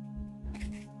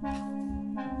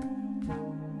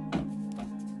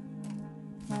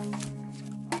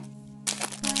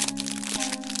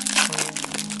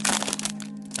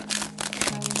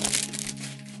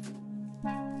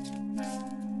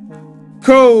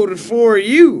 code for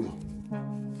you.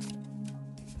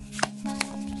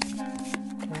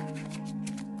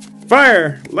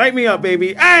 Fire, light me up,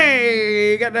 baby.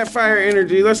 Hey, got that fire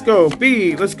energy. Let's go.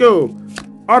 B, let's go.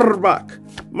 Arbok,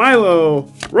 Milo,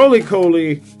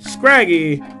 Roly-Coly,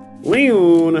 Scraggy,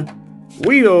 Leon,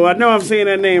 Weedle. I know I'm saying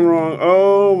that name wrong.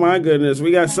 Oh my goodness,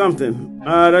 we got something.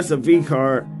 That's a V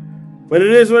card. But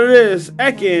it is what it is.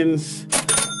 Ekans,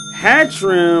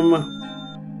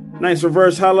 Hatchrim, nice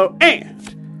reverse hollow, and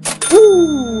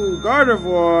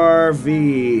Gardevoir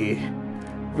V.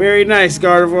 Very nice,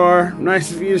 Gardevoir.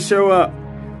 Nice of you to show up.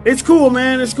 It's cool,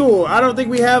 man. It's cool. I don't think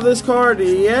we have this card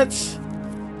yet.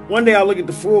 One day I'll look at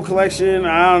the full collection.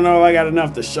 I don't know if I got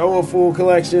enough to show a full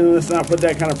collection. Let's not put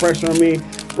that kind of pressure on me.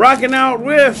 Rocking out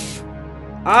with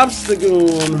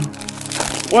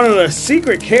Obstagoon. One of the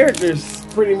secret characters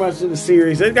pretty much in the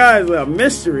series. That guy is a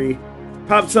mystery.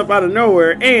 Pops up out of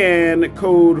nowhere. And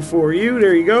code for you.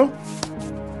 There you go.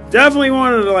 Definitely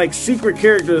one of the like secret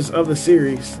characters of the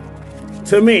series.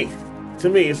 To me,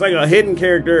 it's like a hidden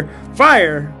character.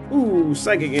 Fire, ooh,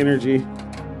 psychic energy.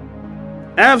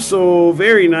 Absol,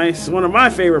 very nice. One of my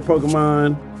favorite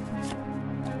Pokemon.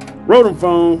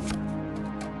 Rotom-Phone,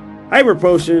 Hyper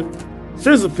Potion,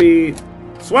 Sizzlipede,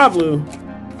 Swablu,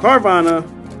 Carvana,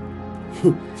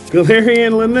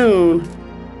 Galarian Lanoon,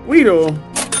 Weedle,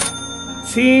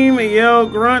 Team Yell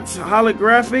Grunt,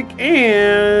 Holographic,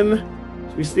 and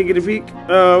should we sneak it a peek?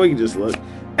 We can just look.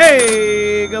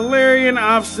 Hey, Galarian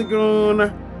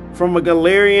Obstagoon from a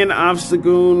Galarian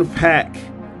Obstagoon pack.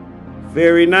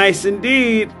 Very nice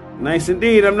indeed. Nice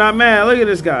indeed. I'm not mad. Look at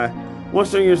this guy.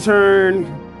 Once on your turn,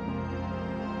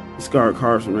 discard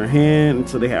cards from their hand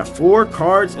until they have 4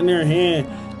 cards in their hand.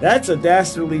 That's a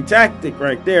dastardly tactic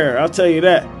right there. I'll tell you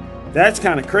that. That's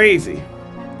kind of crazy.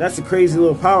 That's a crazy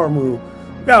little power move.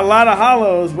 We got a lot of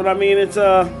hollows, but I mean, it's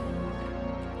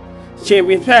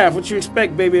Champions Path. What you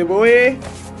expect, baby boy?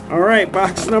 All right,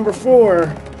 box number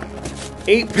 4.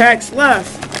 8 packs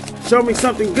left. Show me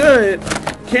something good.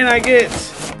 Can I get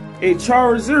a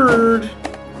Charizard?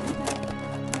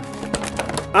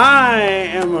 I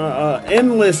am an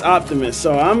endless optimist,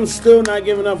 so I'm still not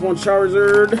giving up on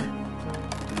Charizard.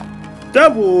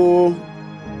 Double.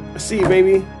 I see you,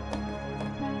 baby.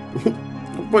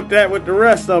 Put that with the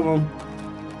rest of them.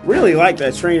 Really like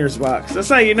that trainer's box. That's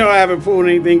how you know I haven't pulled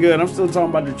anything good. I'm still talking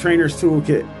about the trainer's tool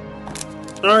kit.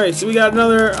 Alright, so we got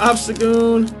another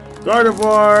Obstagoon,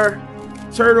 Gardevoir,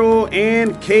 Turtle,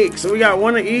 and Cake. So we got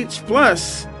one of each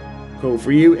plus code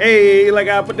for you. Hey, like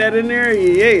I put that in there?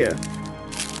 Yeah.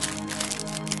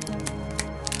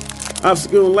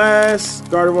 Obstagoon last,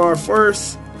 Gardevoir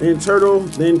first, then Turtle,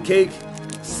 then Cake.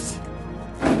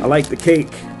 I like the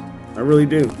cake. I really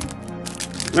do.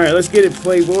 Alright, let's get it,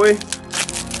 Playboy.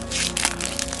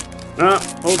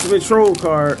 Ultimate Troll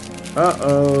card.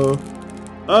 Uh-oh.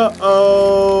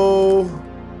 Uh-oh.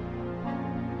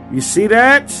 You see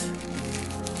that?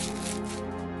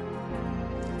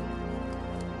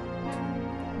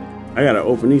 I gotta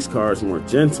open these cards more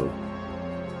gentle.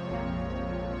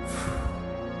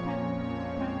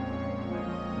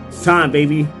 It's time,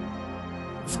 baby.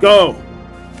 Let's go.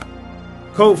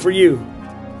 Code for you.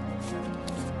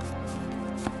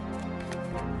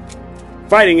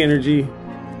 Fighting energy.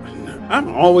 I'm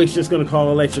always just gonna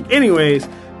call electric. Anyways,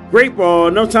 Great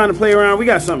Ball, no time to play around. We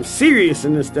got something serious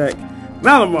in this deck.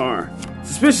 Malamar,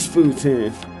 Suspicious Food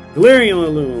Tin, Galarian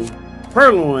Laloon,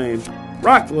 Purloin,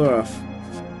 Rockruff,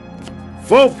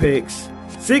 Vulpix,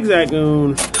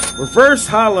 Zigzagoon, Reverse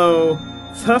Hollow,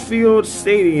 Tuffield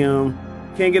Stadium.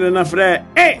 Can't get enough of that.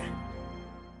 Hey!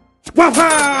 Wow!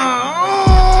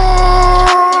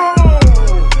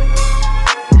 Oh!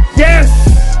 Yes!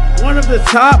 One of the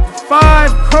top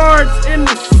 5 cards in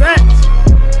the set.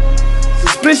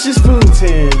 Suspicious Food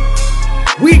Tin.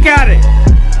 We got it.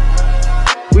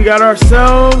 We got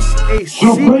ourselves a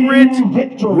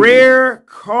secret rare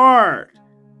card.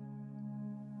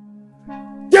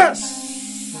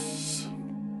 Yes!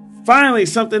 Finally,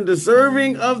 something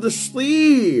deserving of the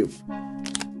sleeve.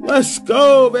 Let's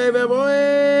go, baby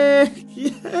boy.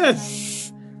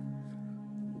 Yes.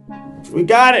 We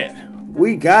got it.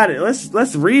 We got it.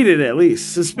 Let's read it at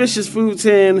least. Suspicious Food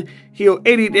Tin. Heal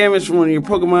 80 damage from one of your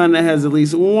Pokemon that has at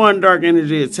least 1 dark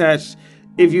energy attached.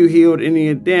 If you healed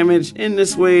any damage in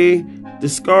this way,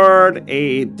 discard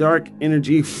a dark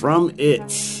energy from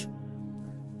it.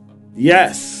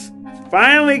 Yes.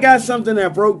 Finally got something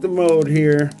that broke the mold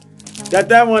here. Got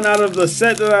that one out of the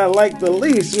set that I liked the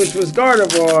least, which was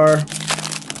Gardevoir.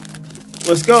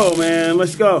 Let's go, man.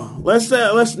 Let's go. Let's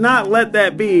not let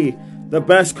that be the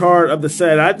best card of the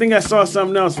set. I think I saw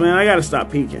something else, man. I gotta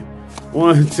stop peeking.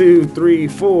 1, 2, 3,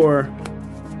 4.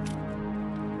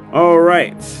 All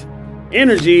right.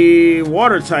 Energy,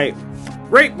 Water type,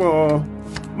 Great Ball,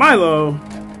 Milo,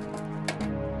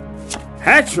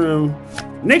 Hatchrim,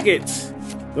 Nickit,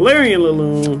 Galarian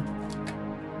Laloon,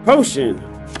 Potion,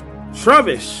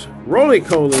 Trubbish,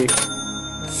 Roly-Poly,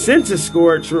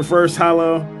 Centiskorch, Reverse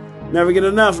Hollow. Never get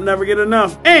enough, never get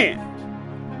enough. And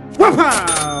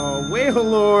wow,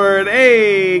 Wailord.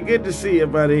 Hey, good to see you,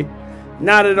 buddy.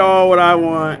 Not at all what I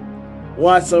want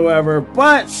whatsoever,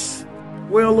 but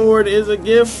Wailord is a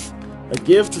gift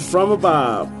from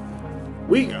above.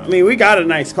 I mean, we got a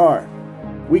nice card.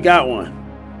 We got one.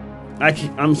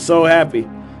 I'm so happy.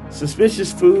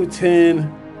 Suspicious Food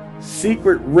 10,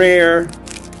 Secret Rare.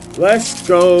 Let's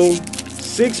go.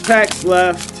 6 packs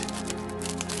left.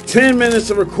 10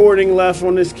 minutes of recording left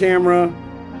on this camera.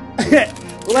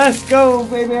 Let's go,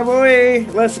 baby boy.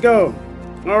 Let's go.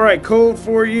 All right, code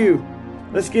for you.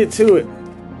 Let's get to it.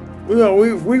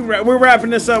 We're wrapping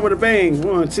this up with a bang.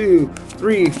 1, 2,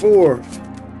 3, 4.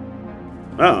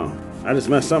 Uh-oh, I just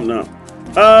messed something up.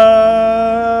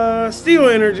 Steel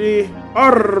Energy,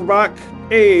 Arbok,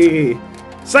 hey,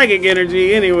 Psychic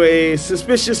Energy, anyway,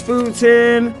 Suspicious Food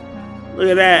 10, look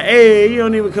at that, hey, you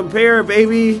don't even compare,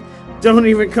 baby, don't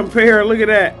even compare, look at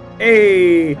that,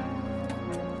 hey,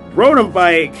 Rotom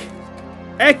Bike,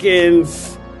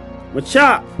 Ekans,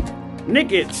 Machop,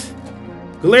 Nickit,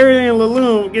 Galarian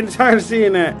Laloon, getting tired of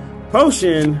seeing that,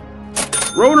 Potion,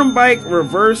 Rotom Bike,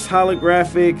 Reverse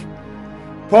Holographic,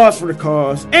 pause for the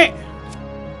cause, and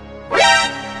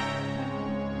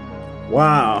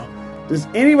wow. Does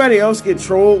anybody else get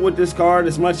trolled with this card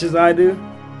as much as I do?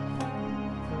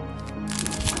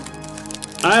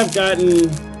 I've gotten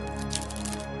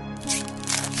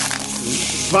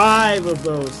 5 of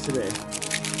those today.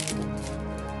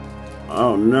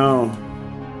 Oh no.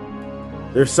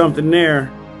 There's something there.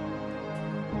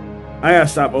 I gotta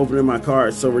stop opening my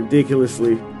cards so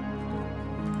ridiculously.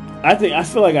 I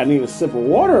feel like I need a sip of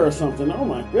water or something. Oh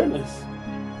my goodness.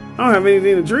 I don't have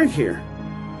anything to drink here.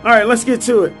 All right, let's get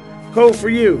to it. Code for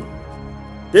you.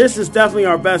 This is definitely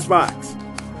our best box.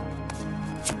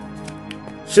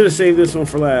 Should have saved this one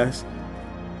for last.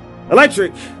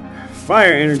 Electric,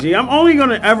 Fire Energy. I'm only going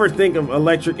to ever think of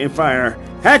Electric and Fire.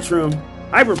 Hatchrim,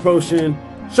 Hyper Potion,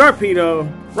 Sharpedo,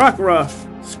 Rockruff,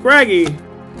 Scraggy,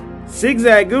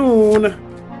 Zigzagoon,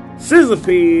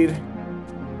 Sizzlipede.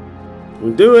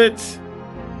 We'll do it.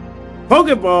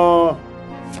 Pokeball.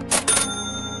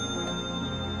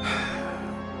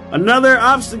 Another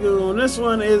Obstagoon. This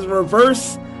one is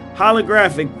reverse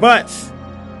holographic, but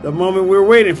the moment we're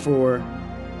waiting for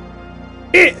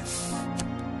is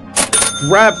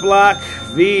Rwbwl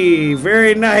V.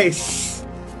 Very nice.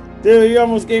 Dude, you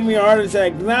almost gave me a heart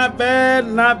attack. Not bad,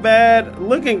 not bad.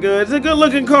 Looking good. It's a good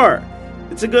looking card.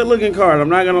 It's a good looking card, I'm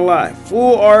not gonna lie.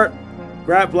 Full art,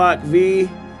 Rwbwl V,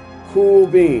 cool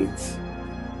beans.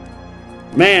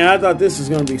 Man, I thought this was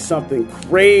going to be something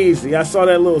crazy. I saw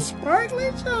that little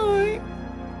sparkly joint.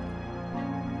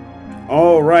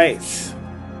 All right.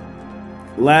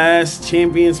 Last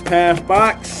Champions Path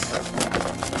box.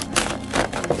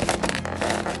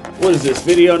 What is this?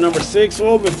 Video number 6. We'll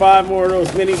open 5 more of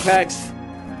those mini packs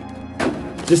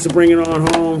just to bring it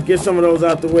on home. Get some of those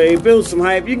out the way. Build some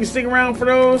hype. You can stick around for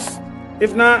those.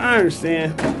 If not, I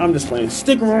understand. I'm just playing.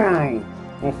 Stick around.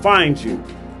 I'll find you.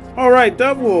 All right,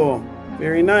 Rwbwl.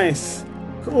 Very nice.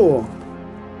 Cool.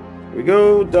 Here we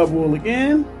go. Rwbwl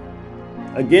again.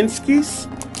 Against Keys.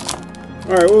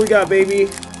 Alright, what we got, baby?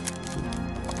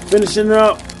 Finishing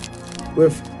up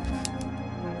with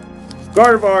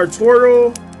Gardevoir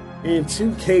Twirtle and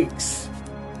 2 cakes.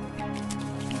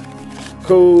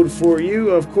 Code for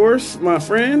you, of course, my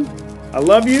friend. I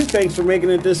love you. Thanks for making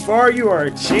it this far. You are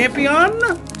a champion.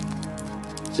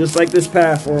 Just like this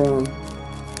path we're on.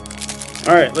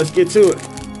 Alright, let's get to it.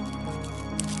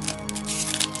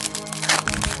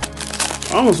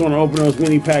 I almost want to open those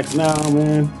mini packs now,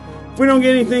 man. If we don't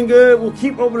get anything good, we'll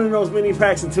keep opening those mini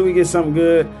packs until we get something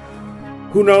good.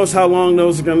 Who knows how long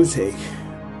those are going to take.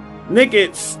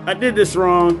 Nickits, I did this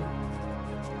wrong.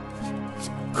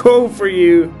 Code for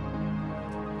you.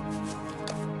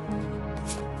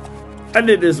 I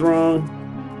did this wrong.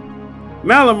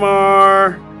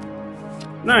 Malamar.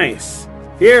 Nice.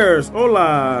 Here's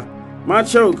Hola.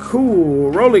 Macho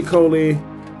Cool. Roly-Poly.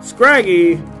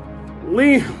 Scraggy.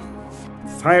 Leafeon.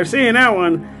 Tired of seeing that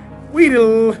one.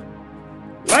 Weedle,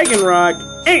 Lycanroc,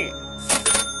 and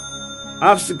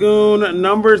Obstagoon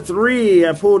number 3.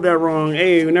 I pulled that wrong.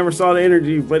 Hey, we never saw the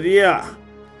energy, but yeah.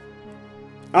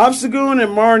 Obstagoon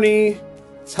and Marnie,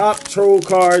 top troll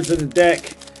cards of the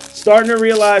deck. Starting to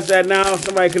realize that now.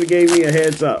 Somebody could have gave me a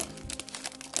heads up.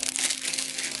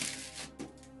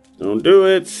 Don't do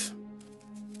it.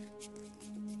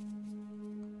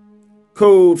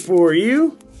 Code for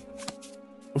you.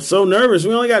 I'm so nervous.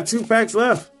 We only got 2 packs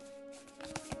left.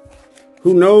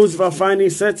 Who knows if I'll find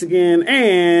these sets again?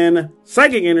 And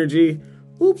Psychic Energy.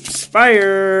 Oops,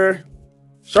 Fire.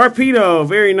 Sharpedo,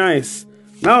 very nice.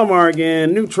 Malamar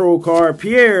again, neutral card.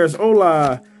 Pierre's,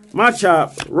 Ola,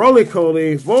 Machop,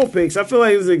 Roly-Poly, Vulpix. I feel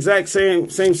like it's the exact same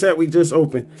set we just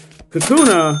opened.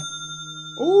 Kakuna.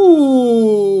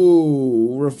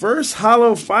 Ooh, reverse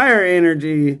hollow Fire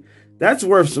Energy. That's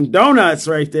worth some donuts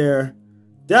right there.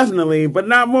 Definitely, but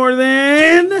not more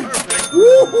than...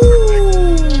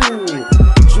 Woohoo!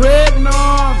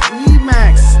 Dreadnought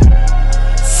VMax.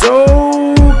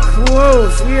 So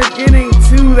close. We are getting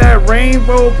to that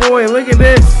rainbow boy. Look at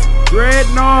this.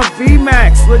 Dreadnought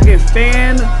VMax. Looking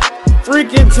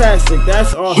fan-freaking-tastic.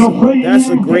 That's awesome. That's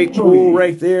a great pull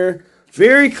right there.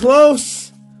 Very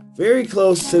close. Very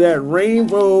close to that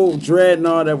rainbow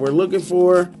Dreadnought that we're looking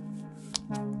for.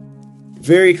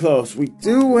 Very close. We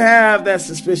do have that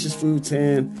Suspicious Food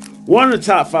 10. One of the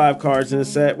top 5 cards in the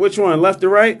set. Which one? Left or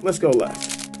right? Let's go left.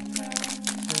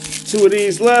 2 of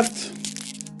these left.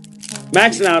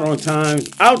 Maxing out on time.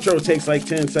 Outro takes like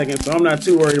 10 seconds, so I'm not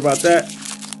too worried about that.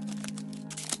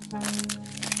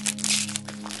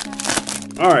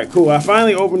 Alright, cool. I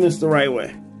finally opened this the right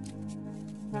way.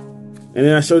 And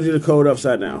then I showed you the code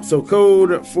upside down. So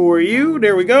code for you.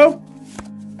 There we go.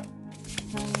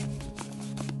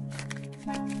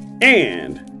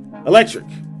 And Electric.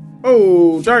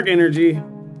 Oh, Dark Energy.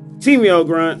 Teamio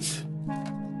Grunts.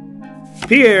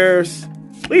 Pierre's.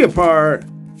 Leopard.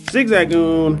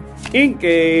 Zigzagoon.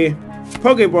 Inkay.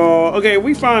 Pokeball. Okay,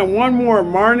 we find one more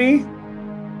Marnie.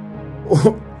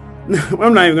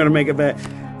 I'm not even going to make it back.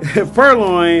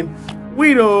 Purloin.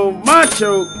 Weedle.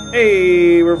 Machoke.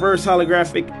 A reverse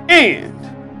holographic. And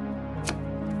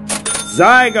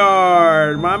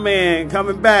Zygarde. My man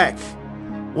coming back.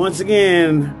 Once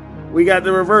again, we got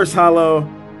the reverse holo.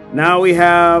 Now we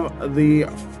have the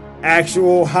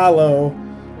actual holo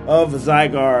of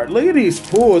Zygarde. Look at these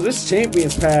pulls. This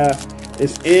Champions Path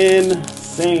is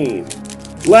insane.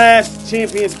 Last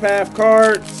Champions Path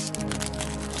cards.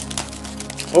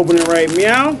 Open it right,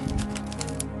 meow.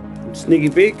 Sneaky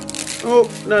peek. Oh,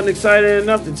 nothing exciting,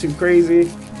 nothing too crazy.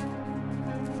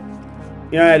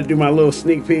 Yeah, I had to do my little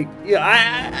sneak peek.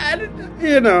 Yeah,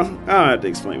 you know, I don't have to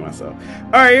explain myself.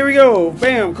 All right, here we go.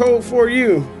 Bam, code for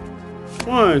you.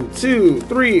 1, 2,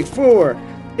 3, 4.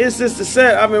 It's just the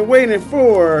set I've been waiting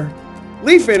for.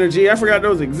 Leaf Energy. I forgot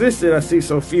those existed. I see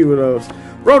so few of those.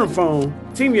 Rotophone,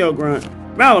 Teamio Grunt,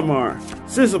 Malamar,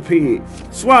 Sizzlepede,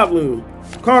 Swablu,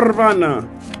 Carvana,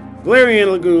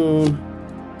 Glaceon Lagoon.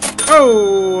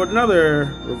 Oh,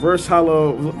 another reverse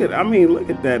holo. Look at, I mean, look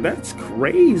at that. That's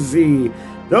crazy.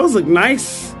 Those look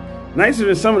nice. Nicer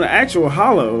than some of the actual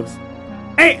holos.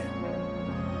 And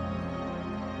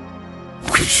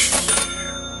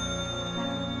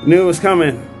knew it was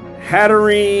coming.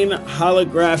 Hatterene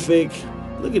holographic.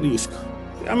 Look at these.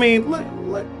 I mean, look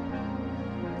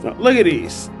at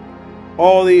these.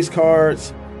 All these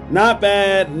cards. Not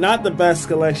bad. Not the best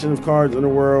collection of cards in the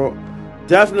world.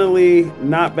 Definitely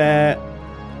not bad.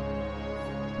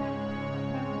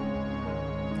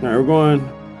 All right, we're going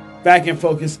back in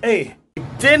focus. Hey,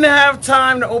 didn't have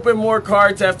time to open more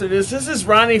cards after this. This is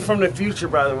Ronnie from the future,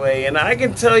 by the way. And I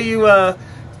can tell you,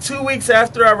 2 weeks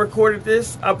after I recorded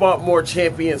this, I bought more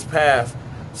Champions Path.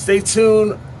 Stay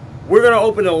tuned. We're going to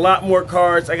open a lot more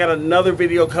cards. I got another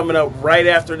video coming up right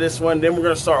after this one. Then we're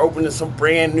going to start opening some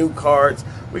brand new cards.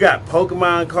 We got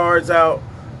Pokemon cards out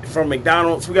from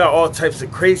McDonald's. We got all types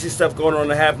of crazy stuff going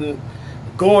on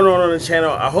on the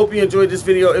channel. I hope you enjoyed this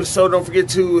video. If so, don't forget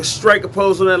to strike a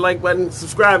pose on that like button.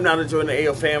 Subscribe now to join the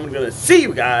AO fam. I'm going to see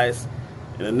you guys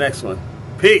in the next one.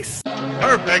 Peace.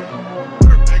 Perfect.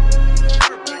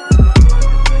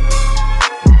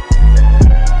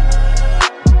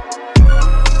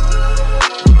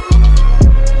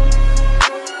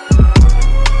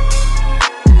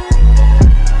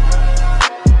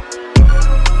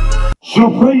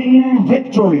 Supreme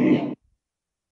victory!